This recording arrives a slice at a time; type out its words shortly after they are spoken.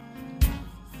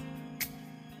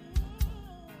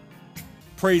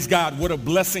Praise God. What a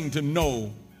blessing to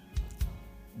know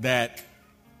that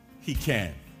he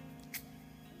can.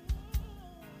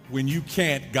 When you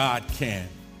can't, God can.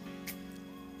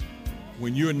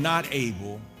 When you're not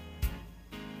able,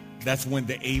 that's when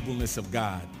the ableness of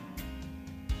God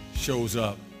shows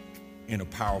up in a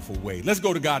powerful way. Let's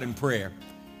go to God in prayer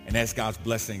and ask God's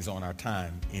blessings on our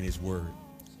time in his word.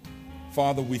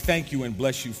 Father, we thank you and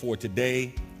bless you for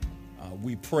today.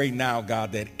 We pray now,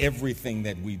 God, that everything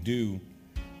that we do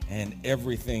and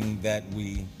everything that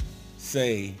we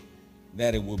say,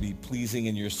 that it will be pleasing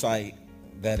in your sight,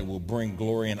 that it will bring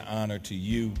glory and honor to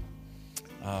you.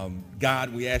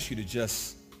 God, we ask you to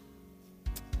just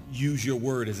use your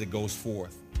word as it goes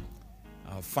forth.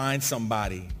 Find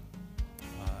somebody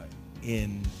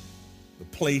in the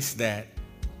place that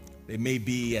they may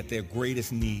be at their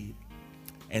greatest need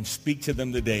and speak to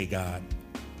them today, God,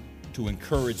 to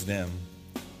encourage them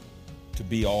to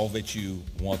be all that you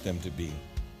want them to be.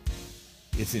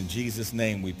 It's in Jesus'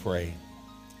 name we pray.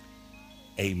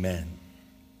 Amen.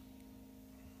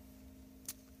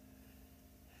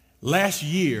 Last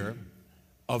year,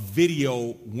 a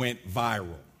video went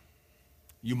viral.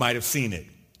 You might have seen it.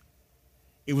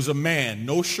 It was a man,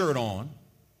 no shirt on,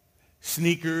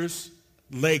 sneakers,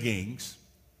 leggings,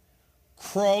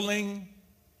 crawling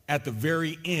at the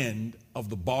very end of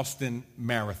the Boston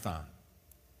Marathon.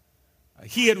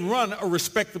 He had run a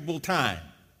respectable time.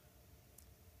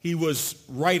 He was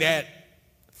right at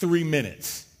 3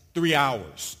 minutes, 3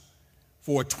 hours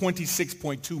for a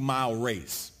 26.2 mile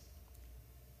race.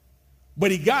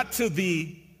 But he got to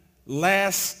the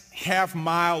last half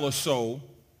mile or so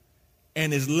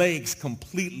and his legs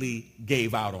completely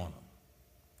gave out on him.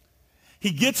 He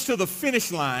gets to the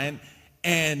finish line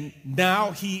and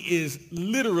now he is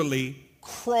literally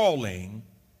crawling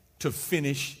to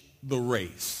finish the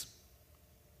race.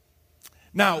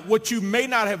 Now, what you may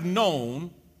not have known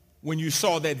when you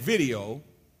saw that video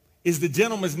is the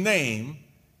gentleman's name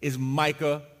is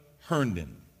Micah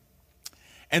Herndon.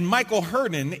 And Michael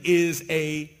Herndon is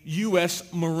a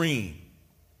U.S. Marine.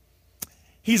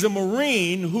 He's a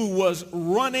Marine who was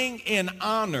running in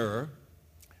honor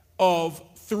of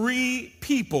 3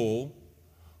 people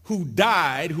who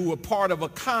died, who were part of a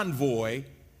convoy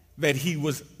that he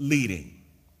was leading.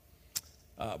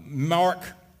 Mark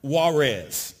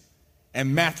Juarez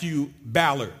and Matthew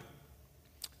Ballard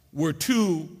were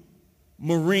 2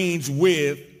 Marines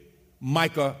with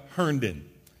Micah Herndon.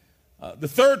 The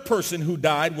third person who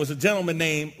died was a gentleman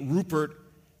named Rupert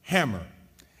Hammer.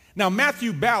 Now,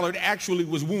 Matthew Ballard actually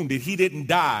was wounded. He didn't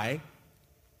die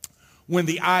when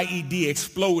the IED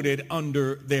exploded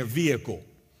under their vehicle.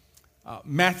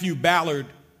 Matthew Ballard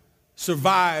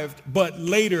survived, but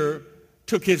later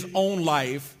took his own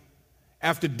life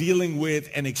after dealing with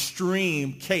an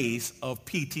extreme case of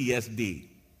PTSD.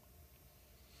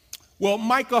 Well,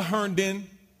 Micah Herndon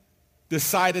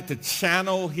decided to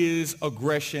channel his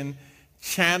aggression,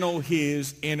 channel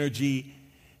his energy,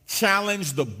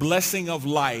 challenge the blessing of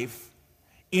life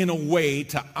in a way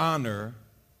to honor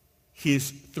his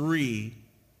 3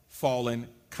 fallen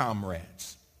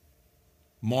comrades,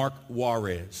 Mark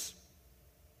Juarez,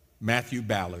 Matthew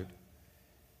Ballard,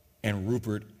 and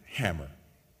Rupert Hammer.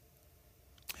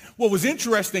 What was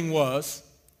interesting was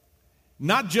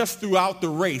not just throughout the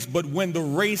race, but when the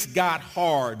race got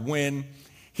hard, when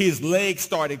his legs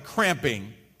started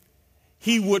cramping,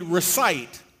 he would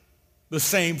recite the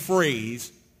same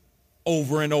phrase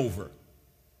over and over.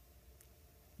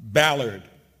 Ballard,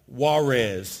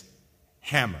 Juarez,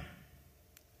 Hammer.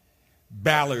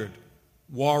 Ballard,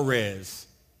 Juarez,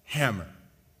 Hammer.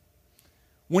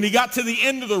 When he got to the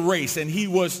end of the race and he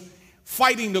was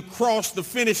fighting to cross the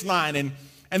finish line,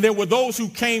 and there were those who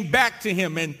came back to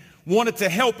him and wanted to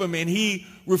help him, and he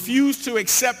refused to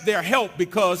accept their help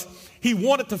because he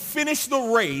wanted to finish the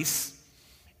race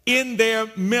in their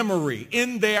memory,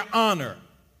 in their honor.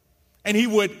 And he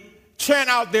would chant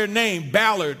out their name,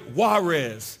 Ballard,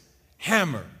 Juarez,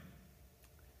 Hammer.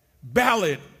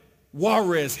 Ballard,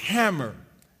 Juarez, Hammer,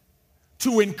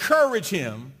 to encourage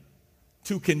him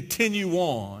to continue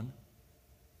on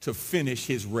to finish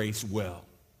his race well.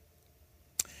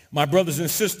 My brothers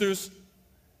and sisters,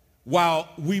 while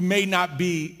we may not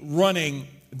be running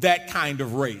that kind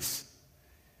of race,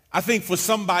 I think for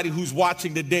somebody who's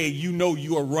watching today, you know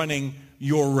you are running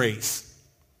your race.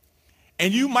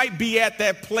 And you might be at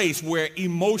that place where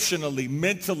emotionally,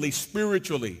 mentally,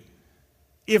 spiritually,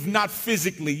 if not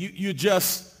physically, you're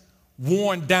just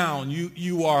worn down.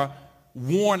 You are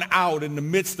worn out in the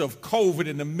midst of COVID,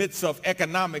 in the midst of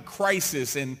economic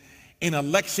crisis and in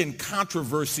election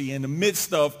controversy, in the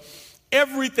midst of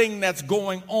everything that's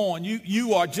going on.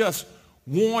 You are just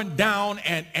worn down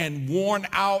and worn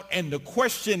out. And the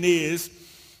question is,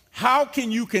 how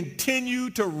can you continue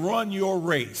to run your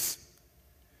race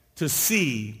to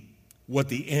see what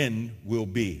the end will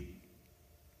be?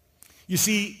 You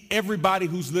see, everybody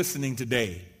who's listening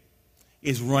today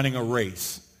is running a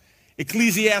race.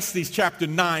 Ecclesiastes chapter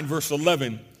 9, verse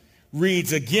 11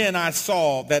 reads, "Again I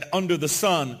saw that under the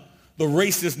sun the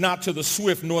race is not to the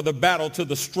swift, nor the battle to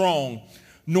the strong,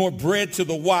 nor bread to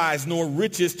the wise, nor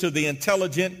riches to the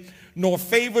intelligent, nor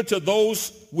favor to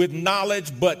those with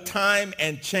knowledge, but time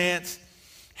and chance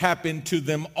happen to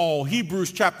them all."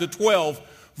 Hebrews chapter 12,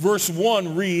 verse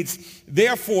 1 reads,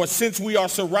 "Therefore, since we are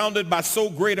surrounded by so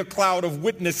great a cloud of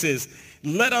witnesses,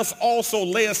 let us also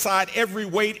lay aside every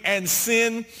weight and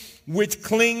sin which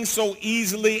clings so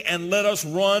easily, and let us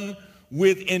run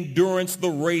with endurance the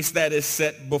race that is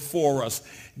set before us."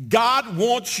 God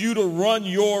wants you to run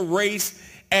your race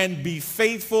and be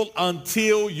faithful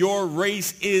until your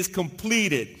race is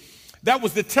completed. That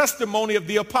was the testimony of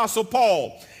the Apostle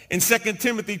Paul in 2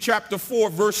 Timothy chapter 4,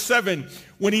 verse 7,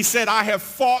 when he said, "I have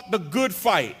fought the good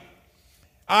fight.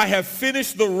 I have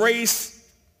finished the race.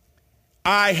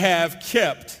 I have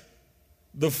kept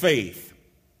the faith."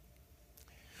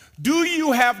 Do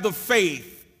you have the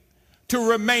faith to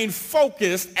remain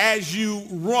focused as you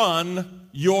run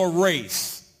your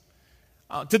race?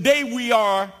 Today we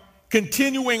are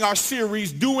continuing our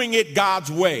series, Doing It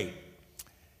God's Way.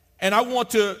 And I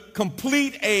want to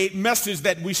complete a message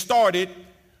that we started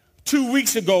 2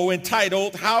 weeks ago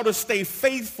entitled, "How to Stay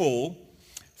Faithful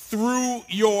Through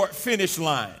Your Finish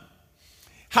Line."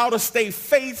 How to stay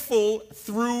faithful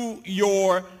through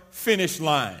your finish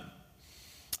line.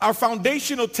 Our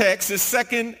foundational text is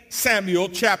 2 Samuel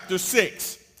chapter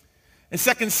 6. And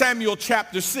 2 Samuel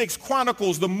chapter 6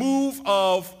 chronicles the move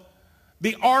of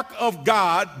the ark of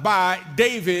God by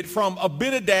David from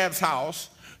Abinadab's house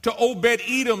to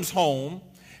Obed-Edom's home,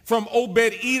 from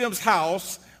Obed-Edom's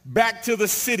house back to the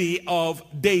city of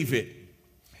David.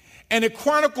 And it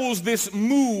chronicles this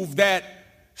move that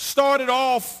started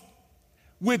off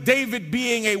with David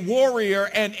being a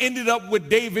warrior and ended up with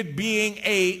David being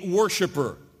a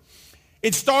worshiper.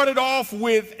 It started off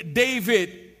with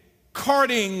David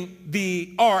carting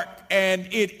the ark, and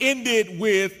it ended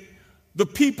with the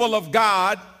people of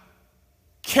God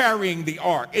carrying the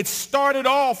ark. It started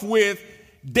off with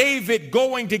David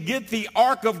going to get the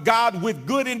ark of God with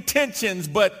good intentions,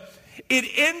 but it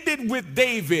ended with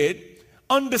David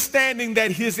understanding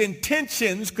that his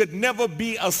intentions could never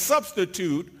be a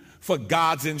substitute for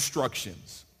God's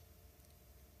instructions.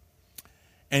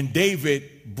 And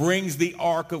David brings the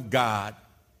ark of God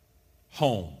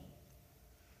home.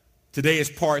 Today is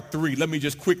part 3. Let me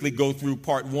just quickly go through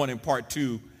part 1 and part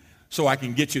 2 so I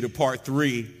can get you to part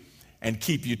 3 and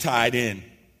keep you tied in.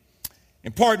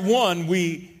 In part 1,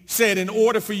 we said in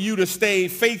order for you to stay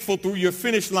faithful through your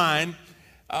finish line,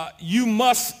 you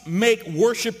must make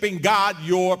worshiping God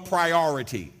your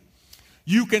priority.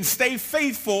 You can stay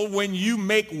faithful when you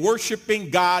make worshiping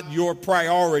God your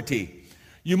priority.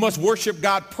 You must worship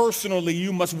God personally.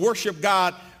 You must worship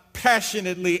God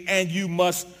passionately, and you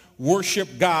must worship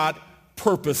God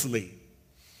purposely.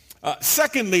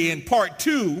 Secondly, in part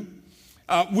 2,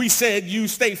 we said you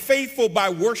stay faithful by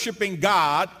worshiping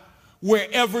God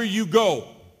wherever you go.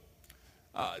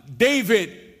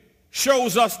 David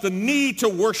shows us the need to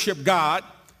worship God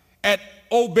at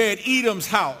Obed-Edom's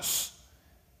house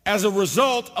as a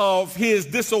result of his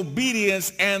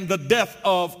disobedience and the death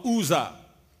of Uzzah.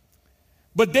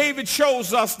 But David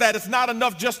shows us that it's not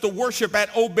enough just to worship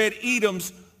at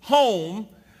Obed-Edom's home.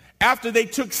 After they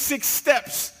took 6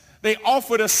 steps, they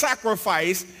offered a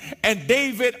sacrifice, and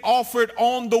David offered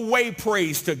on the way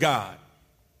praise to God.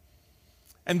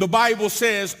 And the Bible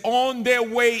says on their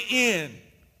way in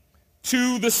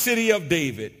to the city of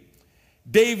David,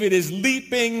 David is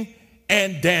leaping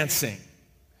and dancing.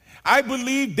 I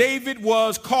believe David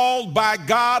was called by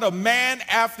God a man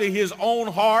after his own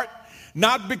heart,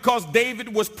 not because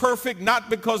David was perfect,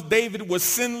 not because David was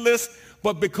sinless,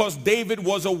 but because David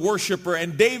was a worshiper.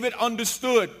 And David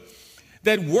understood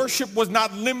that worship was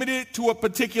not limited to a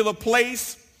particular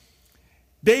place.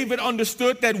 David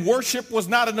understood that worship was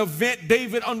not an event.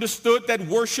 David understood that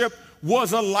worship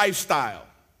was a lifestyle.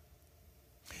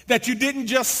 That you didn't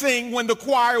just sing when the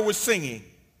choir was singing,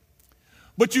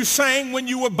 but you sang when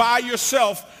you were by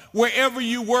yourself, wherever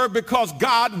you were, because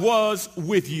God was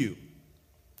with you.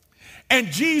 And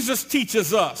Jesus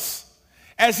teaches us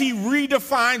as he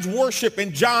redefines worship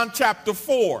in John chapter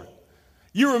 4.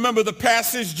 You remember the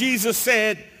passage. Jesus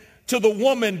said to the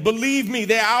woman, "Believe me,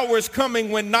 the hour is coming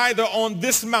when neither on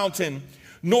this mountain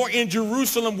nor in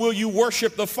Jerusalem will you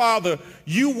worship the Father.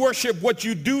 You worship what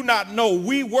you do not know.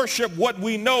 We worship what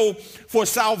we know, for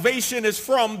salvation is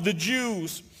from the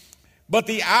Jews. But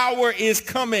the hour is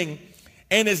coming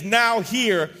and is now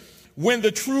here when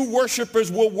the true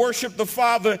worshipers will worship the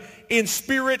Father in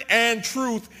spirit and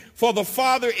truth, for the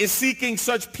Father is seeking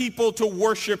such people to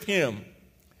worship him.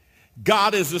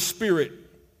 God is a spirit.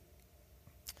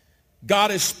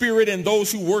 God is spirit, and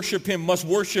those who worship him must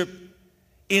worship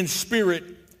in spirit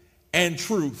and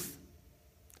truth.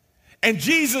 And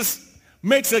Jesus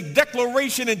makes a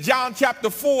declaration in John chapter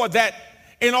 4 that,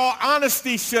 in all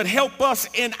honesty, should help us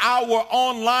in our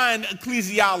online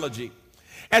ecclesiology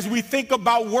as we think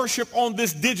about worship on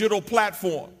this digital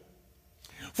platform.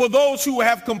 For those who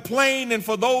have complained, and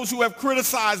for those who have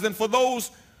criticized, and for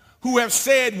those who have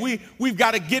said we've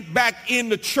got to get back in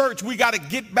the church, we got to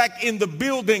get back in the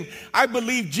building, I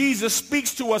believe Jesus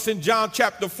speaks to us in John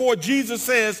chapter 4. Jesus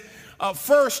says,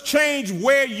 first, change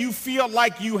where you feel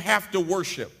like you have to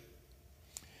worship.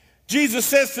 Jesus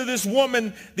says to this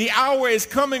woman, the hour is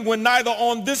coming when neither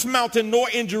on this mountain nor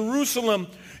in Jerusalem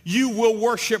you will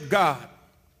worship God.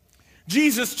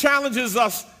 Jesus challenges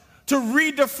us to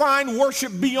redefine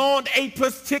worship beyond a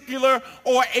particular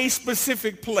or a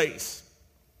specific place.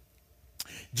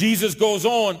 Jesus goes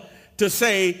on to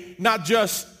say not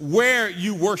just where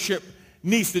you worship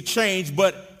needs to change,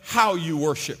 but how you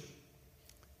worship.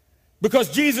 Because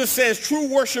Jesus says true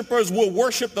worshipers will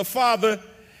worship the Father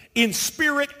in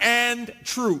spirit and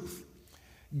truth.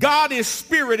 God is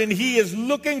spirit, and he is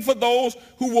looking for those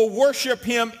who will worship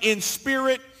him in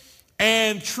spirit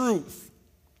and truth.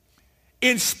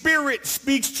 In spirit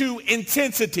speaks to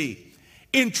intensity.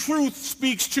 In truth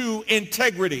speaks to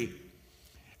integrity.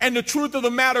 And the truth of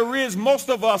the matter is, most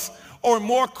of us are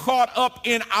more caught up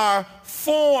in our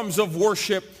forms of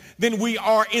worship than we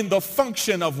are in the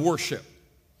function of worship.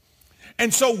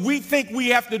 And so we think we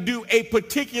have to do a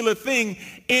particular thing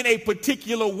in a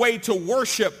particular way to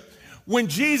worship, when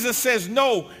Jesus says,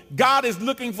 no, God is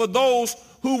looking for those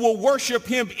who will worship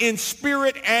him in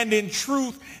spirit and in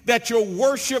truth, that your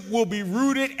worship will be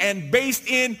rooted and based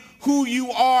in who you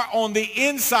are on the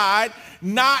inside,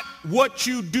 not what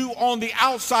you do on the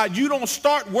outside. You don't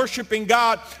start worshiping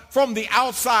God from the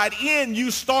outside in. You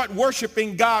start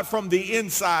worshiping God from the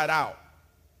inside out.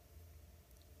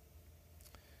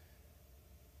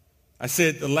 I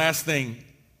said the last thing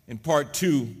in part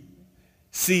 2,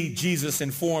 see, Jesus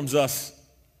informs us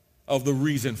of the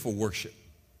reason for worship.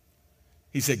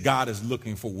 He said God is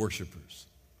looking for worshipers.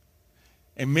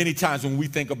 And many times when we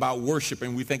think about worship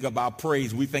and we think about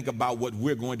praise, we think about what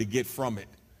we're going to get from it.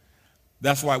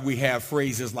 That's why we have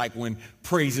phrases like, when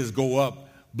praises go up,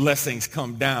 blessings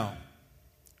come down.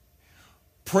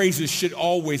 Praises should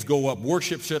always go up.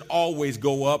 Worship should always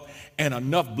go up. And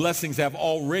enough blessings have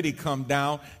already come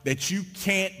down that you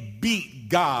can't beat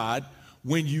God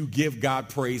when you give God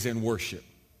praise and worship.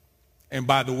 And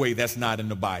by the way, that's not in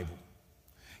the Bible.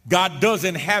 God does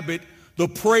inhabit the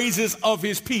praises of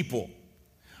his people.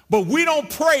 But we don't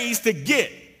praise to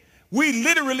get. We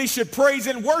literally should praise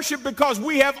and worship because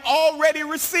we have already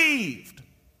received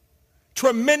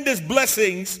tremendous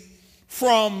blessings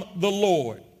from the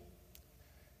Lord.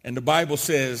 And the Bible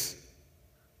says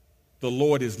the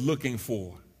Lord is looking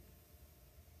for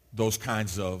those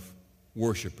kinds of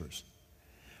worshipers.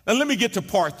 Now let me get to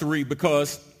part 3,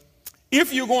 because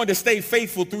if you're going to stay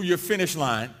faithful through your finish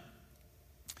line,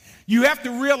 you have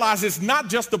to realize it's not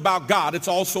just about God, it's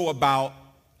also about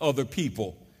other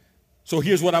people. So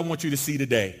here's what I want you to see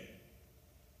today.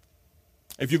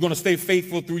 If you're going to stay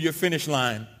faithful through your finish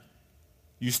line,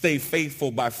 you stay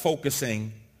faithful by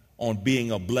focusing on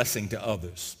being a blessing to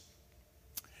others.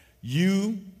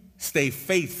 You stay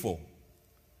faithful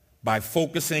by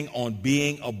focusing on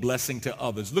being a blessing to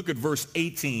others. Look at verse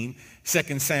 18,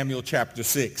 2 Samuel chapter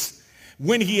 6.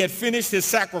 When he had finished his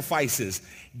sacrifices,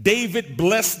 David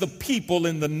blessed the people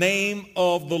in the name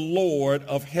of the Lord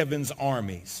of heaven's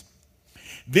armies.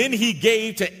 Then he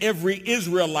gave to every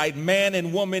Israelite, man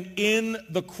and woman in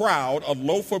the crowd, a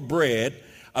loaf of bread,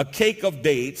 a cake of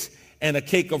dates, and a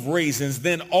cake of raisins.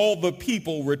 Then all the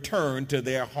people returned to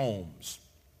their homes.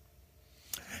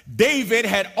 David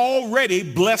had already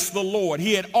blessed the Lord.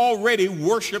 He had already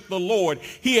worshiped the Lord.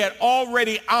 He had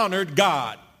already honored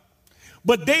God.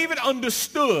 But David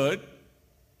understood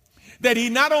that he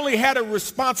not only had a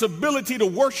responsibility to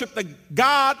worship the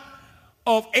God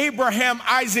of Abraham,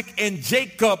 Isaac, and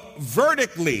Jacob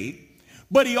vertically,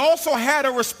 but he also had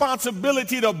a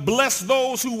responsibility to bless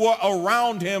those who were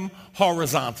around him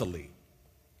horizontally.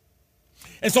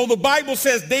 And so the Bible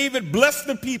says David blessed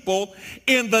the people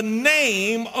in the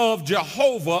name of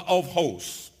Jehovah of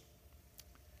hosts.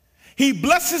 He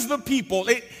blesses the people.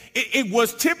 It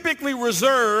was typically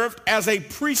reserved as a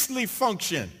priestly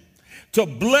function to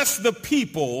bless the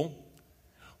people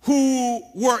who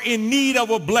were in need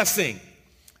of a blessing.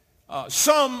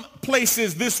 Some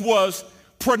places this was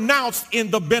pronounced in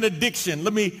the benediction.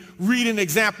 Let me read an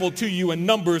example to you in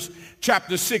Numbers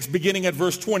chapter 6, beginning at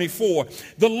verse 24.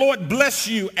 The Lord bless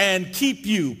you and keep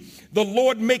you. The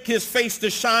Lord make his face to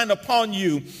shine upon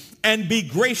you and be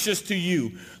gracious to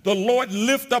you. The Lord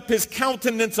lift up his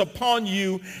countenance upon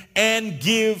you and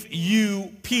give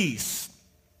you peace.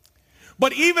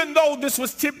 But even though this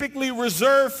was typically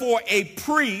reserved for a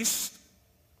priest,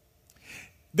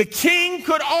 the king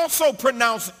could also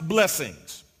pronounce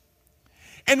blessings.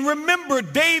 And remember,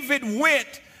 David went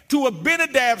to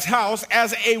Abinadab's house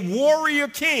as a warrior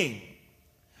king.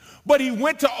 But he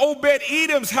went to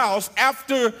Obed-Edom's house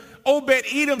after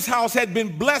Obed-Edom's house had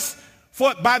been blessed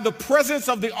by the presence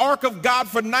of the ark of God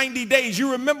for 90 days.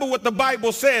 You remember what the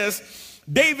Bible says.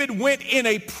 David went in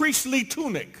a priestly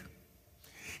tunic.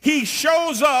 He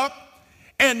shows up,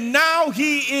 and now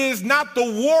he is not the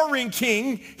warring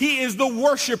king. He is the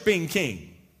worshiping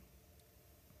king.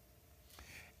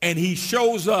 And he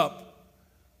shows up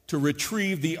to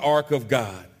retrieve the ark of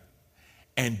God.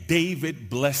 And David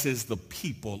blesses the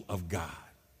people of God.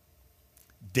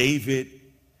 David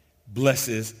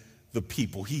blesses the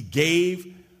people. He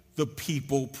gave the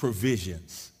people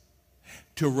provisions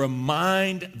to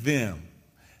remind them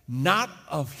not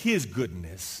of his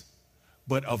goodness,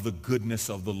 but of the goodness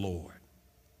of the Lord.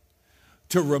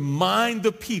 To remind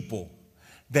the people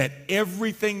that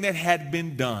everything that had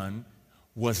been done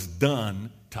was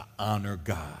done to honor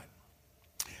God.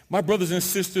 My brothers and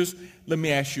sisters, let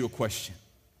me ask you a question.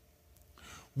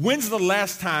 When's the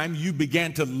last time you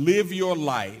began to live your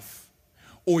life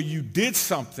or you did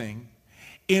something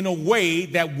in a way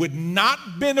that would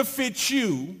not benefit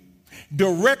you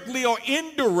directly or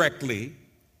indirectly,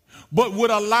 but would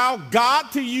allow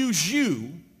God to use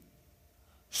you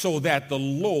so that the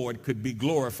Lord could be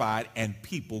glorified and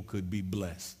people could be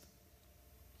blessed?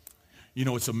 You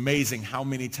know, it's amazing how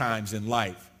many times in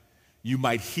life you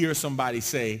might hear somebody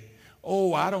say,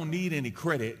 oh, I don't need any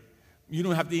credit. You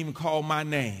don't have to even call my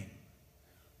name.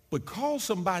 But call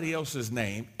somebody else's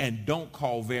name and don't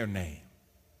call their name.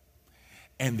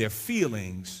 And their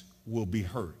feelings will be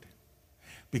hurt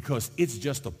because it's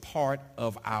just a part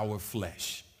of our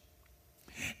flesh.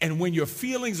 And when your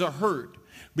feelings are hurt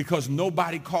because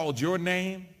nobody called your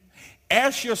name,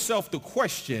 ask yourself the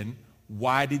question,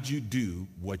 why did you do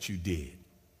what you did?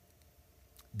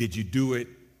 Did you do it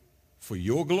for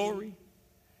your glory,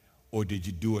 or did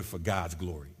you do it for God's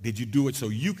glory? Did you do it so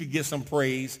you could get some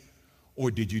praise,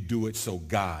 or did you do it so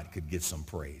God could get some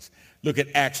praise? Look at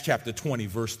Acts chapter 20,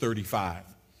 verse 35.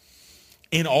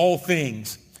 In all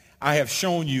things, I have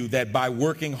shown you that by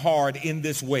working hard in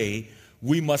this way,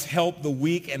 we must help the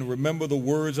weak and remember the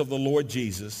words of the Lord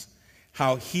Jesus,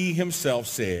 how he himself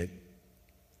said,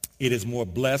 it is more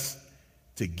blessed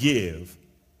to give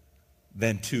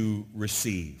than to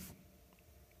receive.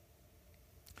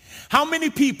 How many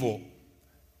people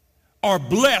are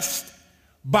blessed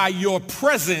by your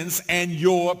presence and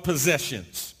your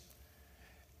possessions?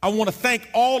 I want to thank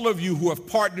all of you who have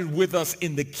partnered with us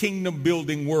in the kingdom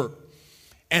building work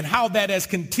and how that has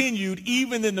continued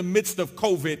even in the midst of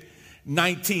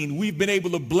COVID-19. We've been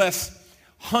able to bless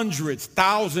hundreds,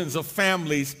 thousands of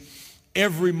families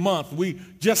every month. We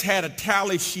just had a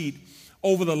tally sheet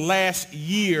over the last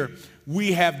year.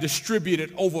 We have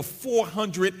distributed over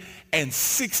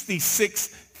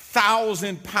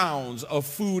 466,000 pounds of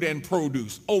food and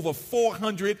produce. Over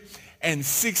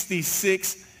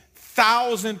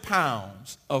 466,000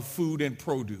 pounds of food and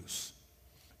produce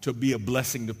to be a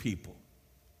blessing to people.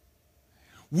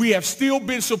 We have still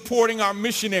been supporting our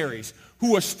missionaries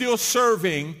who are still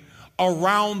serving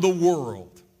around the world.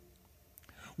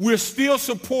 We're still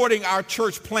supporting our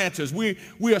church planters. We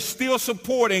are still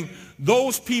supporting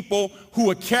those people who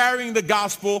are carrying the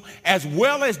gospel as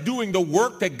well as doing the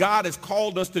work that God has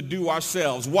called us to do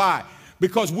ourselves. Why?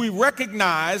 Because we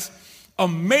recognize a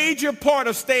major part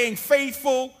of staying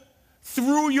faithful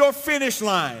through your finish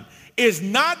line is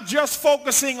not just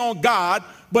focusing on God,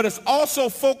 but it's also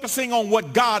focusing on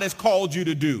what God has called you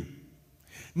to do.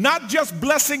 Not just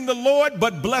blessing the Lord,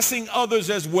 but blessing others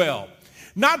as well.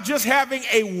 Not just having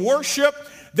a worship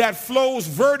that flows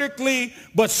vertically,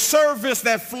 but service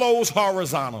that flows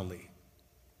horizontally.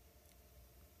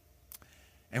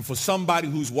 And for somebody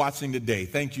who's watching today,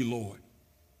 thank you, Lord.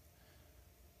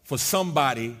 For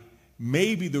somebody,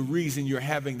 maybe the reason you're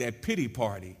having that pity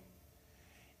party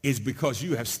is because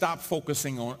you have stopped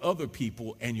focusing on other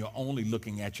people and you're only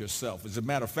looking at yourself. As a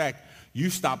matter of fact, you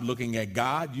stop looking at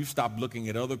God, you stop looking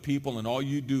at other people, and all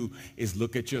you do is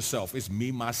look at yourself. It's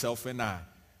me, myself, and I.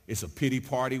 It's a pity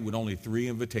party with only 3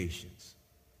 invitations.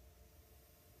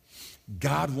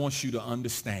 God wants you to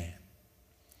understand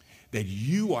that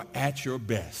you are at your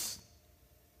best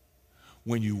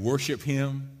when you worship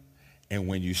him and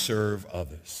when you serve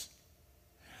others.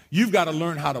 You've got to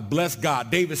learn how to bless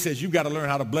God. David says you've got to learn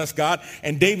how to bless God.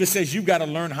 And David says you've got to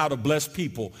learn how to bless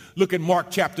people. Look at Mark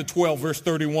chapter 12, verse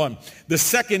 31. The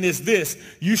second is this: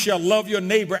 you shall love your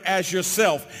neighbor as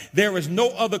yourself. There is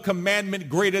no other commandment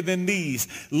greater than these.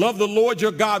 Love the Lord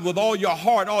your God with all your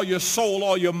heart, all your soul,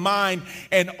 all your mind,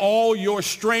 and all your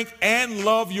strength, and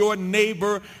love your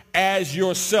neighbor as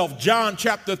yourself. John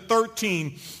chapter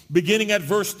 13, beginning at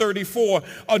verse 34,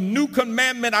 a new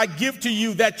commandment I give to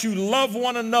you, that you love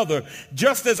one another.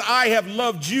 Just as I have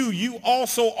loved you, you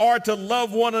also are to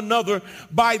love one another.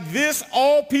 By this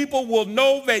all people will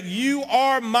know that you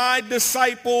are my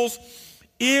disciples,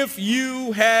 if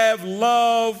you have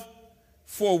love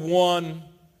for one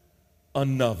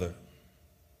another.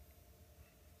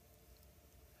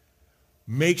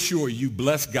 Make sure you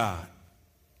bless God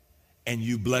and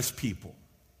you bless people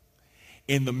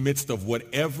in the midst of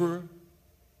whatever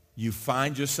you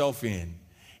find yourself in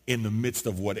the midst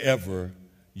of whatever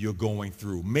you're going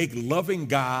through. Make loving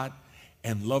God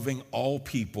and loving all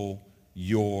people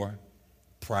your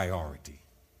priority.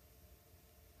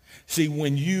 See,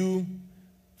 when you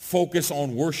focus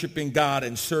on worshiping God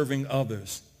and serving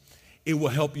others, it will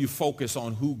help you focus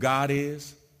on who God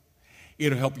is.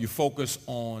 It'll help you focus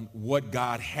on what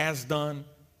God has done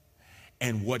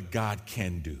and what God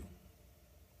can do.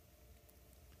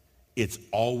 It's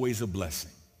always a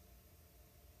blessing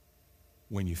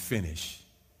when you finish,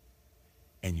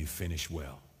 and you finish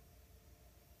well.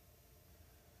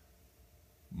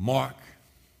 Mark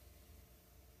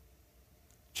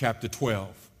chapter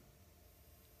 12,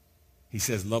 he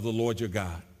says, love the Lord your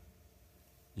God.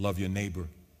 Love your neighbor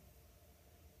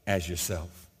as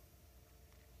yourself.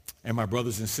 And my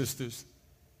brothers and sisters,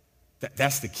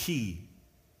 that's the key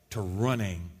to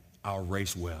running our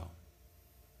race well.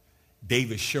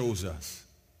 David shows us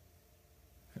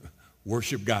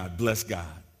worship God, bless God,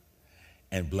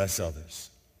 and bless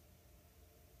others.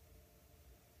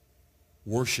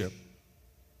 Worship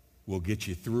will get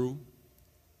you through,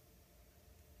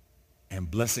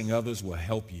 and blessing others will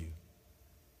help you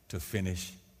to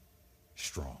finish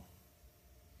strong.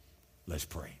 Let's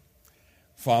pray.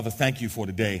 Father, thank you for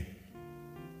today.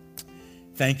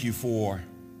 Thank you for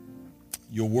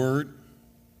your word.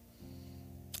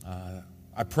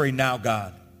 I pray now,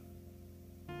 God,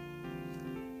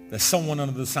 that someone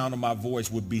under the sound of my voice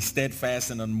would be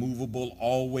steadfast and unmovable,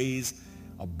 always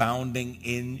abounding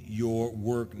in your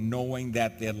work, knowing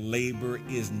that their labor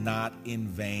is not in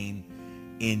vain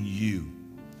in you.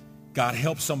 God,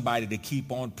 help somebody to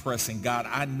keep on pressing. God,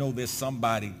 I know there's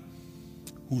somebody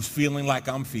who's feeling like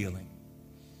I'm feeling,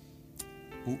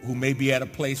 who may be at a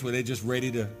place where they're just ready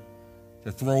to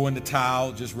throw in the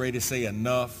towel, just ready to say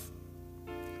enough,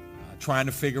 trying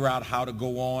to figure out how to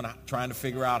go on, trying to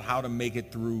figure out how to make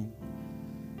it through.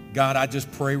 God, I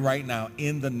just pray right now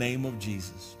in the name of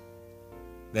Jesus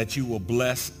that you will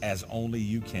bless as only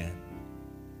you can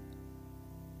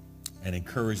and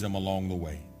encourage them along the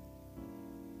way.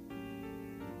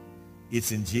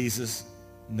 It's in Jesus'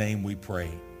 name we pray.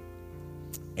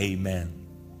 Amen.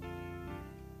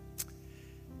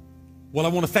 Well, I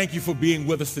want to thank you for being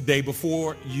with us today.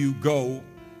 Before you go,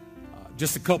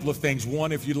 just a couple of things.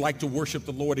 One, if you'd like to worship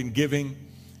the Lord in giving,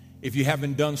 if you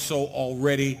haven't done so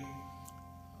already,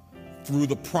 through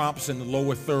the prompts in the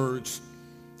lower thirds,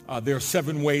 there are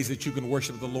 7 ways that you can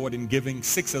worship the Lord in giving.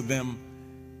 6 of them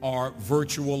are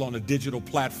virtual on a digital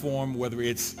platform, whether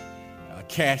it's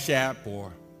Cash App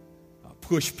or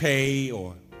Push Pay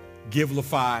or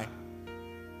Givelify,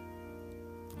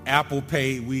 Apple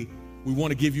Pay. We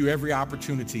want to give you every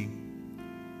opportunity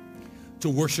to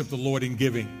worship the Lord in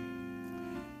giving.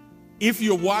 If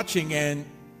you're watching and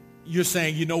you're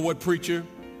saying, you know what, preacher,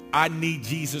 I need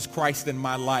Jesus Christ in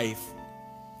my life.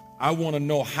 I want to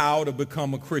know how to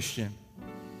become a Christian.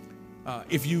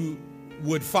 If you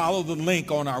would follow the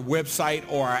link on our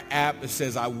website or our app that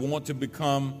says, I want to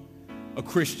become a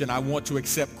Christian. I want to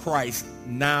accept Christ.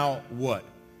 Now what?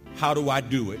 How do I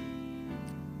do it?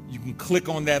 You can click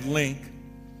on that link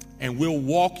and we'll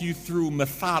walk you through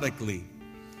methodically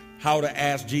how to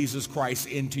ask Jesus Christ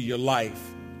into your life.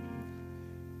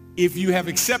 If you have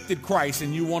accepted Christ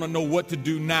and you want to know what to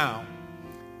do now,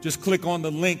 just click on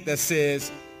the link that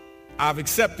says, I've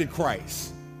accepted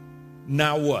Christ.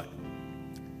 Now what?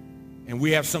 And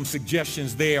we have some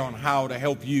suggestions there on how to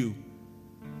help you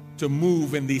to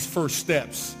move in these first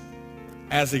steps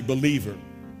as a believer.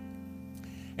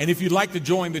 And if you'd like to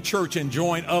join the church and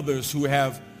join others who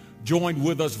have joined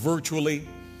with us virtually,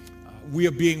 we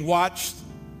are being watched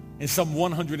in some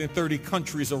 130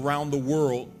 countries around the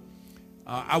world.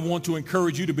 I want to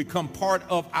encourage you to become part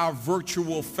of our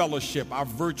virtual fellowship, our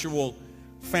virtual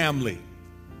family.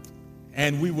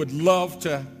 And we would love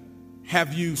to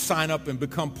have you sign up and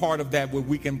become part of that, where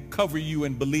we can cover you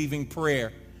in believing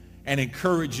prayer and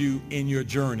encourage you in your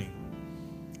journey.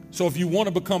 So if you want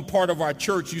to become part of our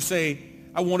church, you say,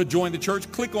 I want to join the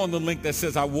church, click on the link that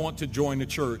says I want to join the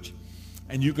church,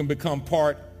 and you can become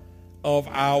part of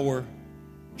our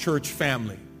church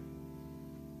family.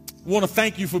 I want to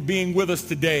thank you for being with us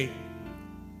today.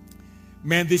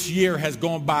 Man, this year has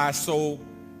gone by so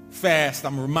fast.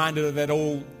 I'm reminded of that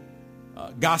old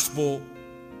gospel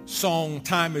song,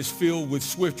 time is filled with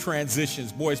swift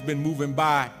transitions. Boy, it's been moving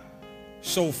by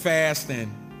so fast,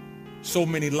 and so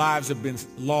many lives have been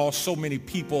lost. So many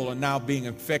people are now being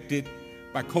infected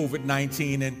by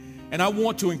COVID-19. And I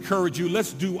want to encourage you,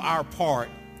 let's do our part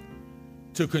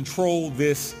to control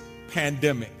this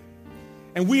pandemic.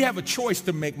 And we have a choice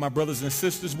to make, my brothers and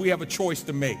sisters. We have a choice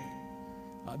to make.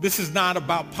 This is not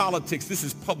about politics. This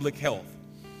is public health.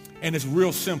 And it's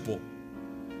real simple.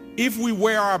 If we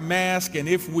wear our mask, and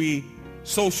if we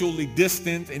socially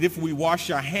distance, and if we wash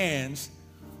our hands,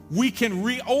 we can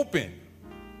reopen.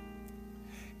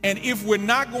 And if we're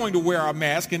not going to wear our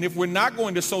mask, and if we're not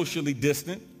going to socially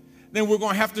distance, then we're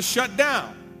going to have to shut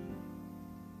down.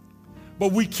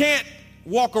 But we can't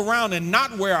walk around and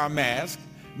not wear our mask,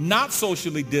 not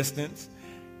socially distance,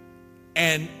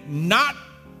 and not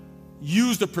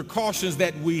use the precautions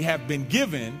that we have been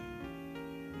given,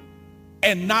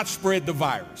 and not spread the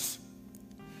virus.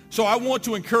 So I want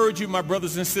to encourage you, my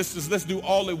brothers and sisters, let's do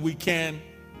all that we can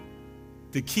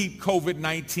to keep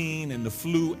COVID-19 and the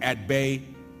flu at bay,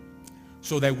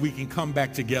 so that we can come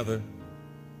back together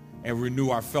and renew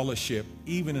our fellowship,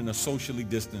 even in a socially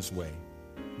distanced way,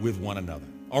 with one another.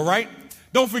 All right?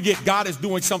 Don't forget, God is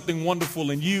doing something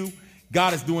wonderful in you.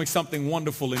 God is doing something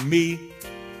wonderful in me.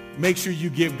 Make sure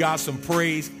you give God some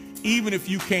praise. Even if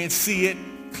you can't see it,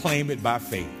 claim it by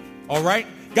faith. All right?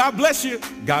 God bless you.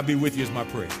 God be with you is my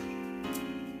prayer.